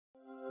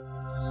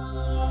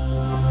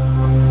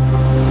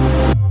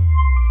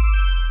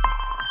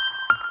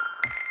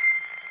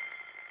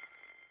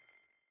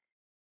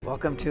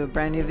welcome to a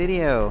brand new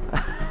video.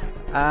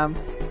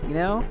 You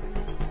know,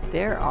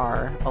 there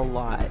are a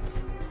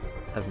lot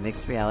of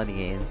mixed reality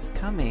games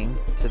coming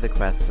to the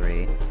Quest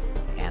 3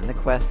 and the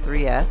Quest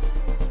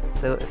 3S.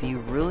 So if you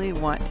really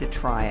want to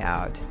try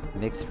out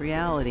mixed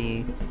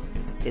reality,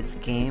 it's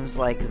games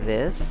like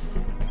this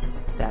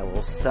that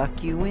will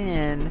suck you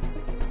in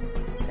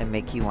and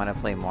make you want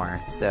to play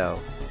more. So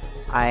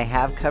I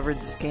have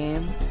covered this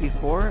game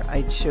before.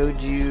 I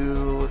showed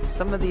you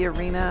some of the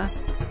arena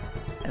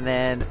and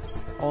then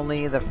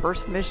only the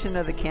first mission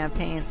of the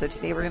campaign. So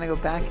today we're going to go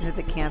back into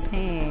the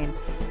campaign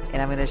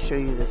and I'm going to show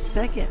you the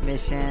second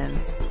mission,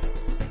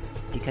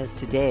 because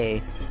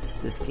today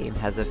this game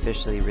has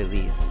officially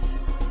released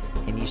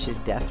and you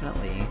should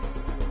definitely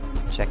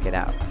check it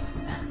out.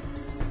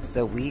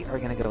 So we are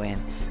going to go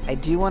in. I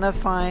do want to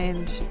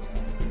find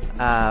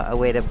a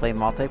way to play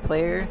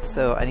multiplayer,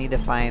 so I need to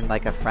find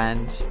like a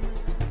friend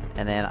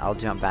and then I'll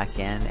jump back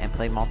in and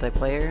play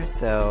multiplayer,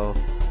 so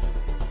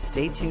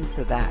stay tuned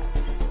for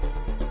that.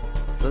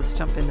 So let's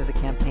jump into the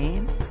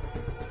campaign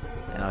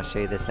and I'll show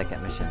you the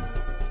second mission.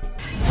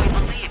 We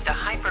believe the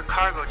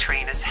hypercargo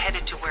train is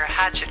headed to where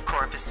Hatchet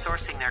Corp is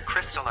sourcing their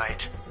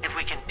crystallite. If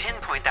we can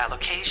pinpoint that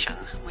location,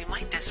 we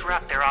might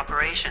disrupt their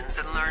operations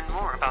and learn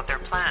more about their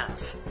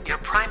plans. Your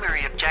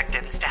primary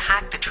objective is to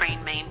hack the train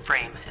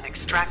mainframe and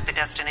extract the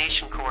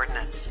destination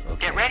coordinates.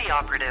 Okay. Get ready,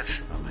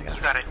 Operative. Oh my God.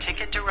 You got a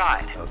ticket to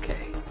ride.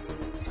 Okay.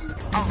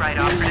 All right,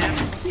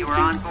 Operative. You are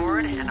on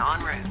board and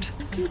en route.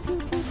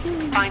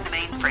 Find the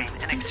mainframe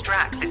and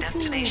extract the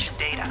destination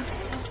data.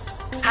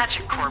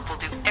 Hatchet Corp will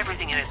do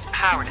everything in its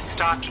power to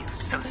stop you,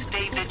 so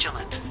stay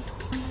vigilant.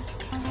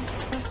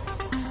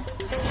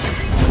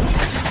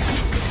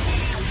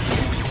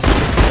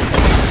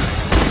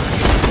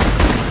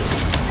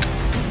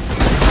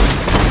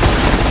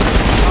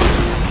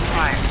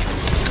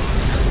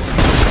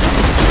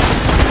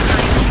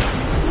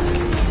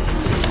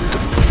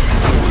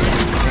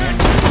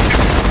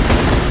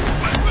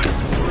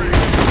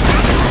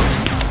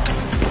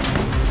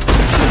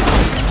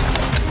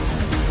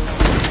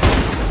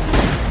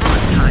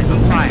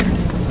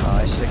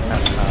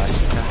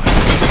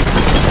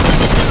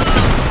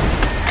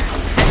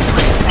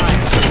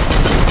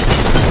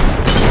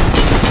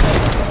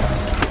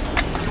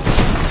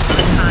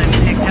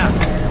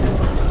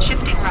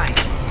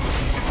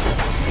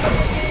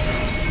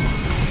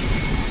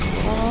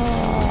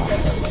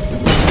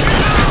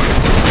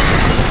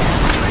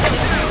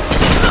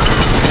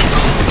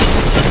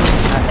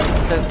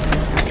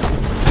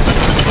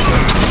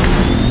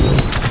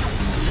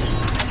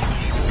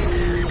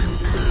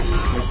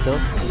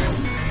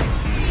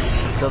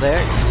 Still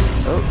there?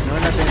 Oh, no,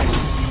 nothing.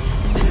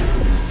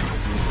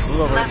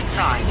 Move over. Left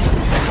side.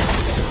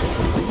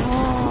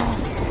 Oh.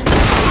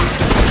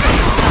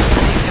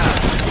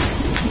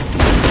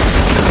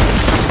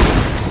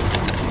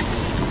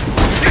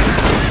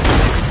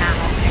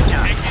 Ammo picked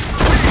up.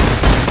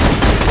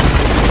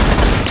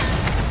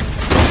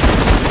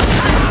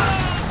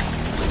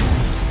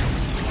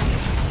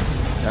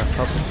 Our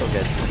health is still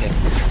good. Okay.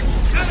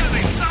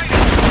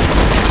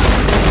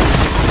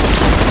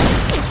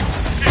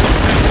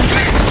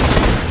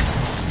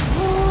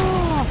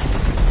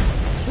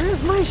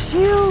 Where's my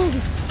shield?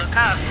 Look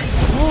up.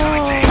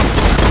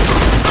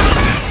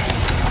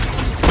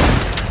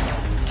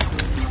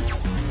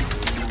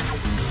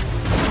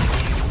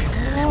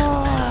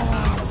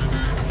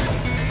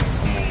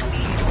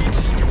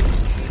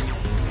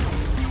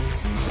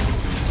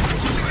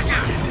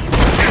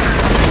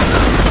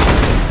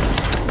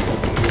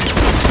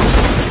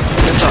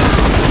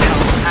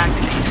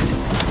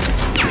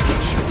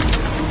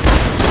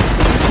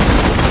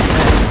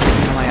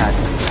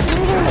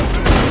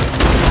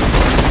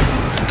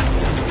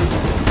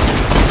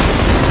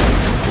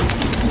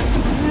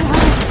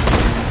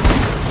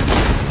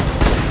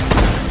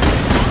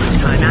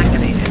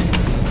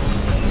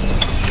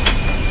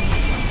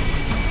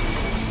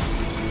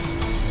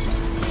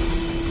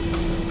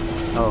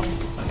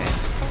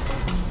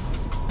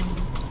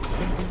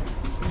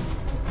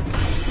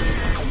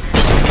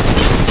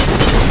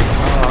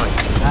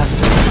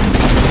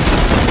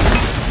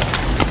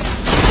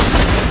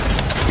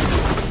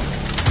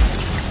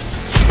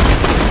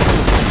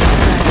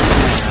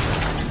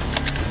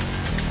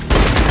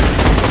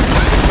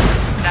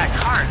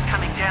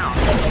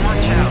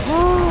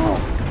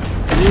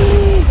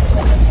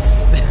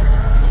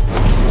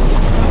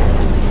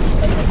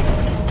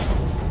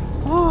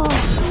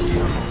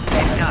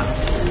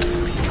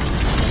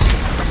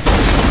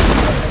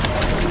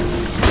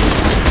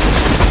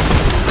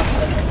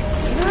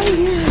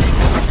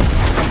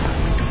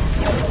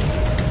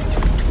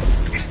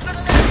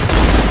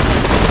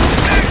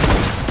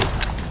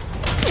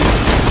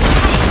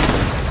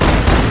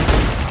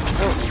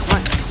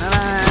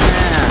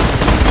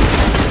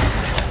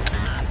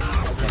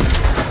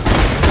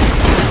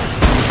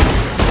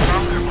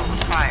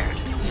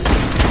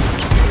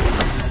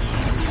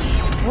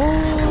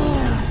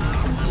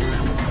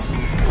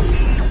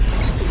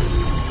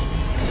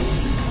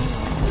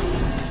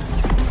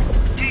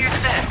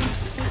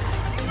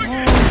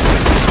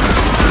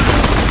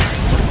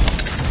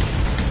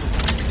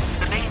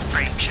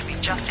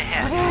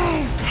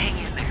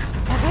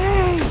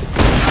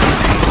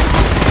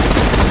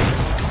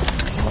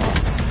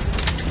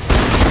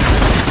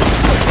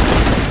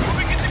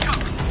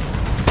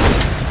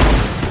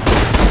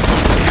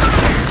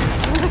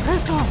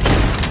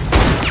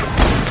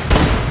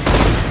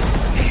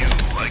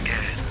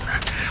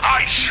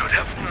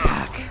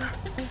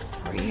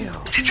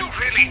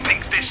 really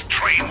think this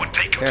train would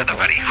take him to the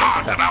very Careful.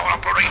 heart of our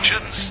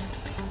operations?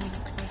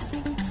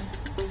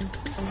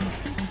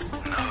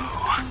 No,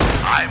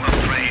 I'm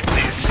afraid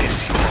this is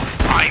your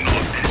final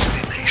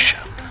destination.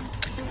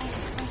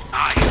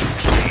 I am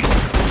playing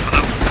for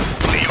the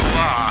fool you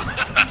are.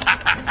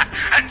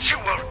 And you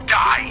will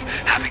die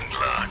having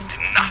learned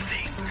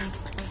nothing.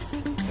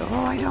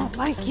 Oh, I don't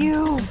like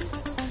you.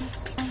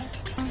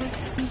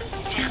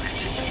 Damn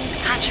it.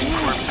 Hatchet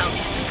Corp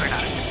outmaneuvered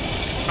us.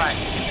 But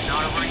it's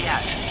not over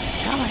yet.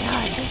 Oh my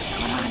god, what's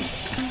going on?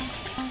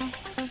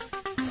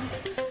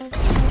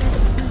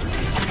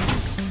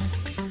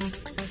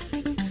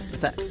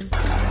 What's that?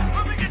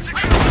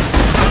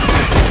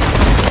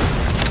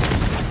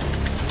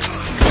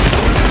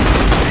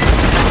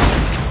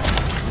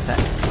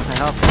 What the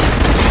hell?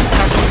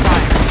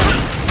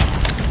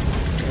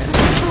 You're in the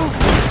missile.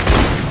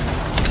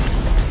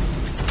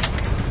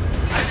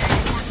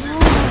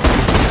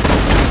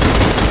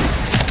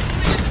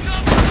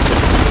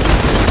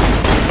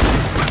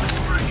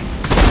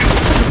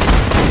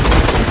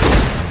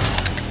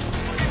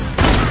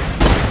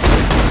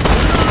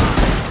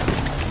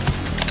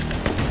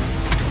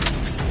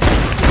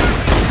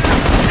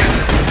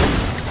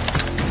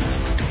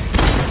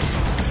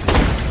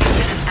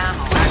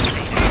 Ammo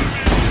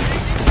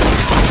activated.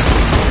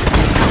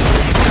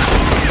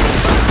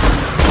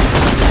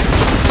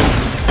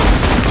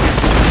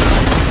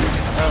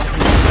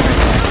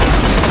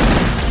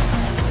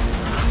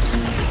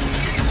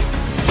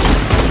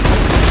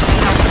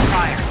 Cover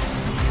fire.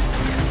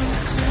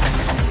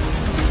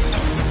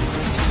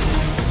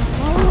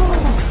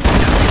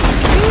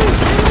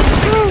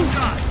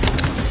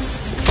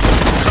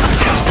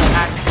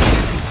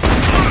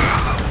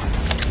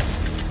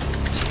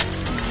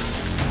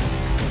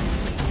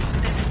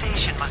 This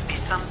station must be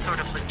some sort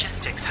of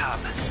logistics hub.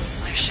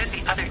 There should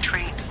be other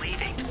trains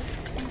leaving.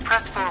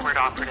 Press forward,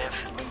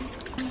 operative.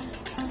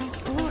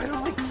 Oh, I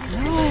don't like.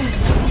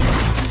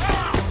 No.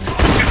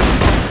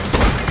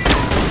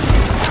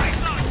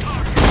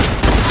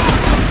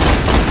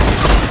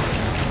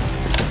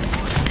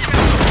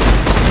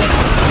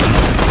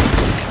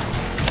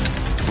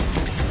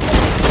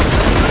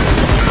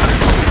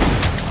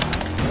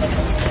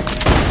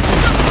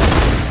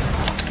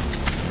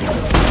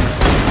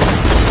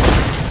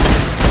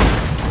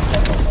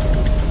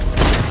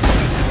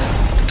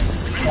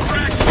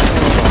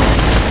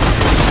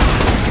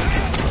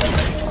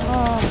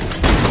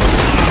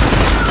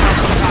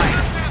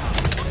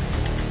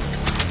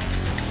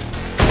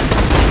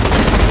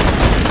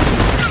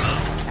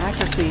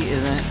 Accuracy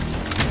isn't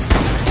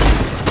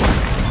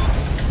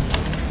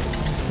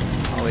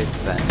always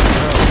the best.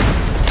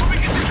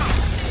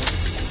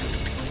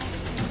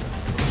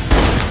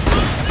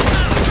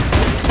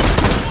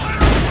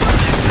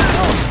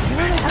 Oh,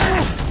 where the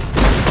hell?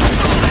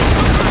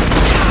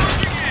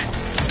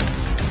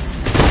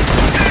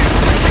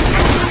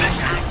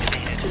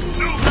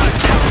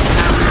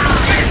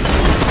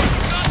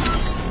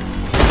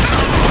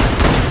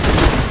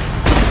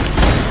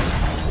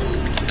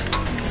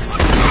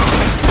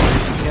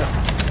 Yep.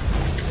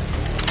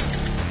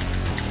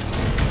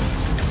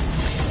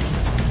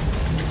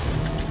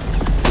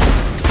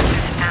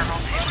 Ammo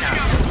picked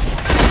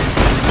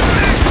up.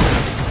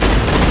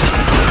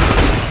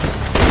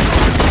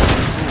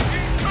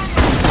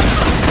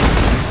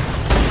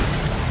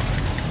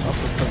 Oh,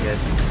 this is so good.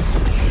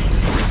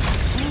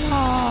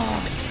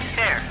 Oh,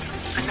 There.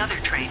 Another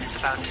train is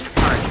about to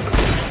depart.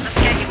 Let's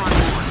get you on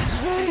board.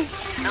 hey.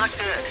 Not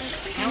good.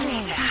 You'll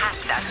need to hack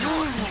that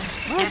door.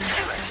 Get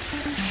to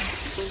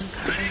it.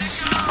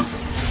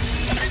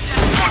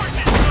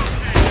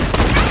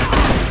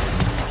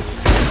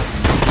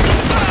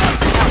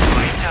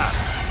 Wake up.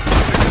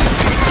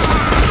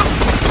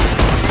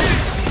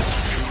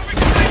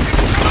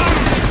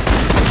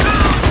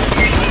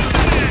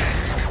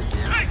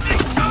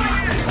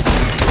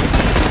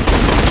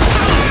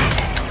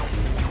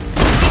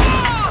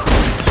 Excellent.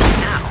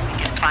 Now we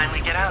can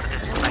finally get out of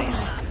this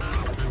place.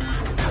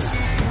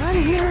 Get out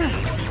of here.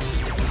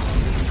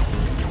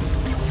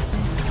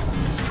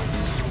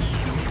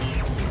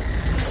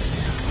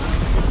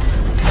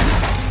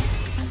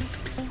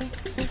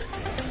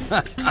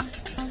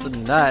 It's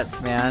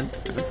nuts, man.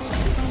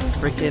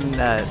 Freaking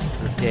nuts,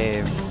 this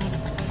game.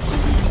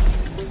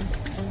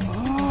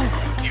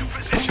 Oh, New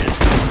position.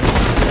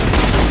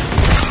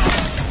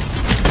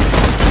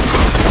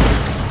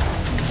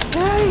 get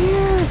out of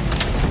here.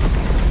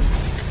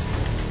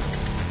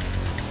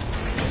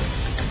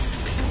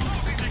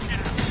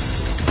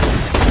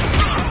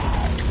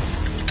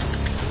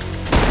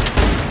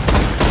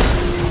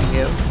 Thank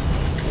you.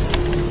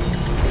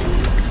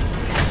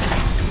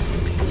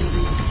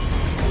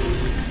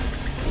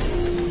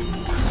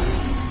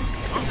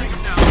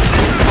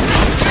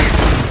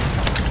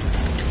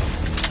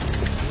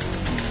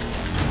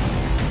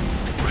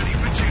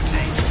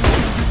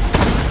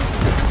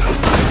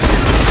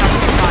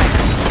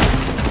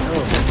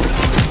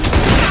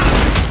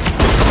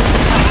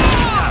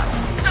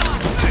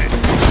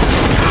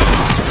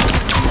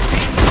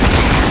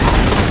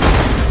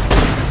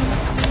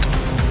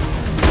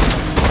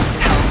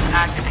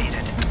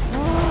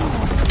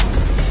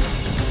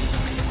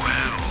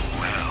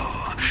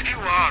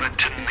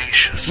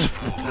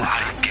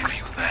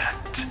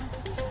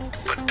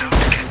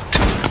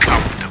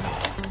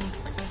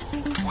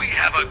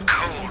 a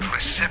cold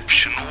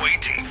reception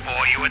waiting for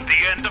you at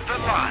the end of the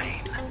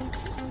line.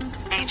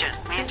 Agent,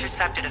 we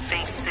intercepted a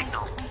faint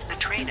signal. The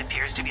train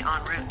appears to be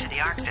en route to the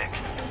Arctic.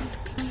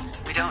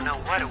 We don't know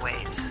what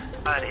awaits,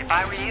 but if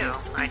I were you,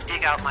 I'd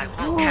dig out my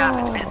wool cap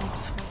and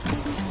mittens.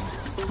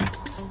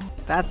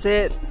 That's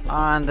it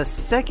on the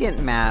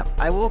second map.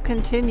 I will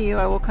continue.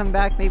 I will come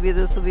back. Maybe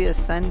this will be a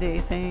Sunday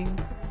thing.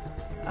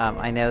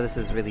 I know this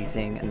is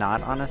releasing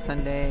not on a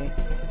Sunday,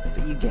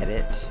 but you get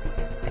it.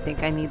 I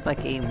think I need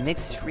like a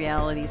mixed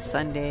reality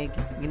Sunday,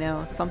 you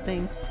know,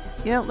 something.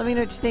 You know, let me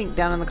know what you think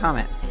down in the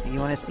comments. You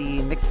want to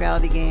see mixed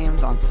reality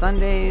games on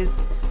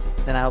Sundays?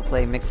 Then I'll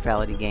play mixed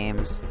reality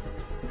games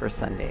for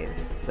Sundays.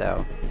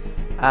 So,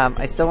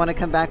 I still want to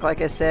come back,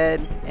 like I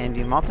said, and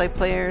do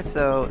multiplayer,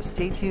 so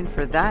stay tuned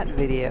for that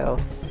video.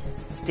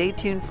 Stay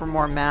tuned for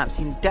more maps.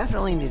 You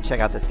definitely need to check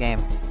out this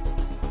game,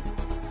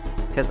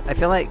 because I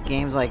feel like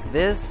games like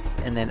this,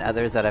 and then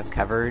others that I've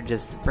covered,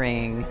 just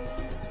bring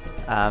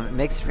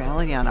mixed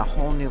reality on a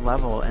whole new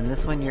level. And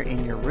this one, you're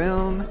in your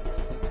room,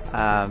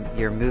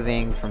 you're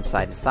moving from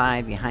side to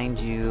side,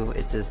 behind you.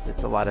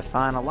 It's a lot of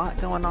fun, a lot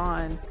going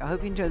on. I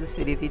hope you enjoyed this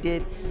video. If you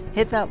did,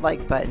 hit that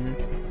like button,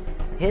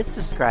 hit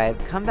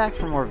subscribe, come back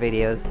for more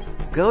videos.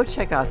 Go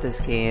check out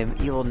this game.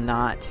 You will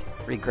not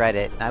regret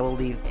it. I will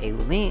leave a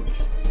link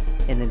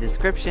in the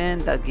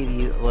description that'll give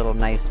you a little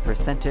nice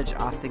percentage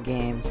off the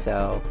game,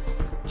 so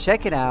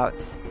check it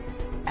out.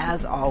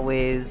 As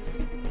always,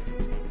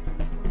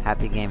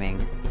 happy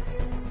gaming.